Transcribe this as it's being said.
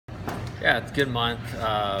Yeah, it's a good month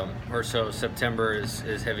or so. September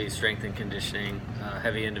is heavy strength and conditioning,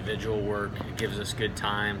 heavy individual work. It gives us good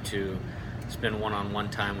time to spend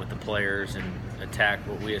one-on-one time with the players and attack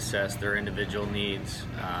what we assess their individual needs.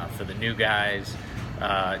 For the new guys,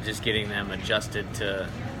 just getting them adjusted to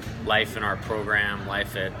life in our program,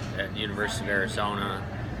 life at University of Arizona.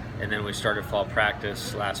 And then we started fall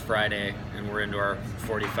practice last Friday, and we're into our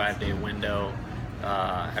 45-day window.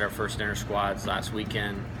 Had our first intra-squads last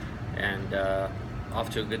weekend, and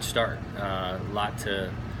off to a good start. A lot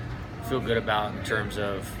to feel good about in terms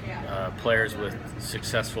of players with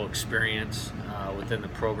successful experience within the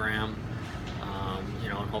program,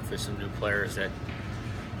 and hopefully some new players that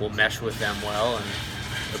will mesh with them well, and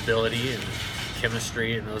ability and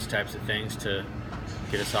chemistry and those types of things to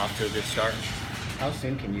get us off to a good start. How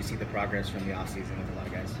soon can you see the progress from the offseason with a lot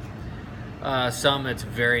of guys? Some it's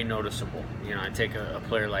very noticeable. I take a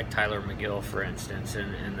player like Tyler McGill, for instance,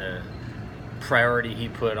 and the priority he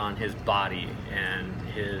put on his body and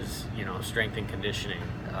his strength and conditioning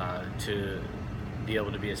to be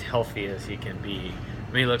able to be as healthy as he can be.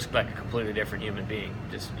 I mean, he looks like a completely different human being,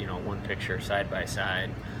 just one picture side by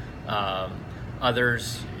side.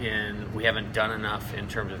 Others, we haven't done enough in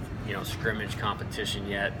terms of scrimmage competition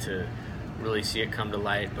yet to really see it come to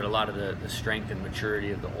light, but a lot of the strength and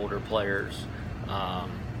maturity of the older players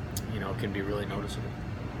can be really noticeable.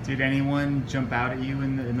 Did anyone jump out at you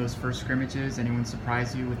in those first scrimmages? Anyone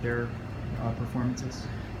surprise you with their performances?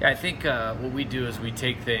 Yeah, I think what we do is we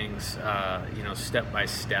take things step by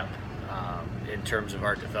step in terms of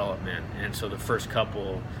our development, and so the first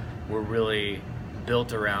couple were really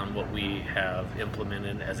built around what we have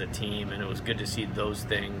implemented as a team, and it was good to see those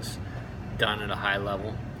things done at a high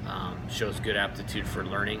level. Shows good aptitude for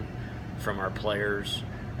learning from our players.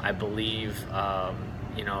 I believe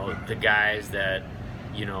the guys that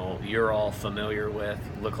you're all familiar with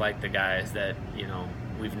look like the guys that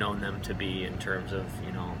we've known them to be in terms of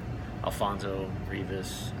Alfonso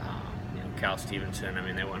Rivas, Cal Stevenson. I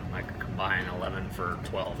mean, they went like a combined 11 for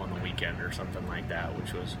 12 on the weekend or something like that,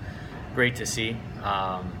 which was great to see.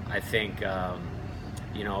 I think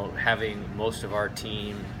having most of our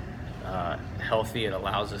team healthy, it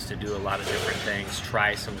allows us to do a lot of different things,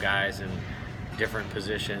 try some guys in different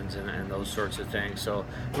positions and those sorts of things. So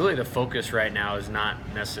really the focus right now is not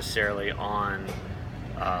necessarily on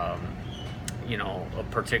a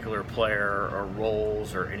particular player or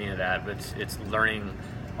roles or any of that, but it's learning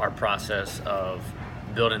our process of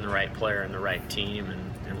building the right player and the right team,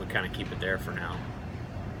 and we kind of keep it there for now.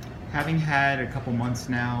 Having had a couple months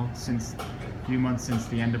now, few months since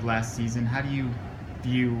the end of last season, how do you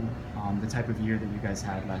view the type of year that you guys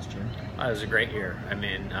had last year? It was a great year. I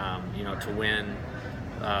mean, to win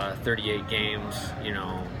 38 games,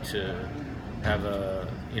 to have a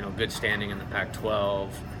good standing in the Pac-12,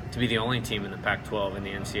 to be the only team in the Pac-12 in the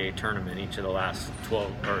NCAA Tournament each of the last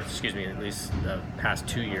at least the past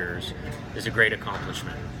 2 years, is a great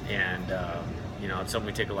accomplishment. And it's something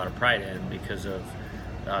we take a lot of pride in because of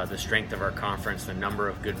the strength of our conference, the number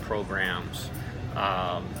of good programs.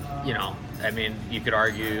 You could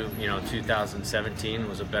argue, 2017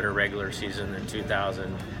 was a better regular season than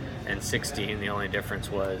 2016. The only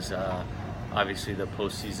difference was, obviously, the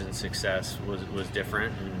postseason success was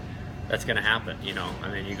different, and that's going to happen. You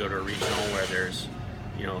go to a regional where there's,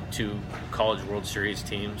 2 College World Series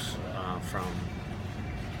teams from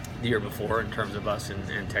the year before in terms of us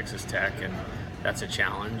and Texas Tech, and that's a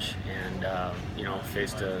challenge. And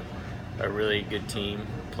faced a really good team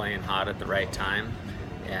playing hot at the right time,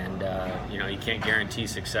 and you can't guarantee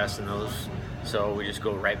success in those, so we just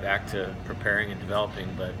go right back to preparing and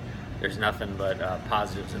developing. But there's nothing but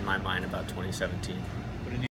positives in my mind about 2017.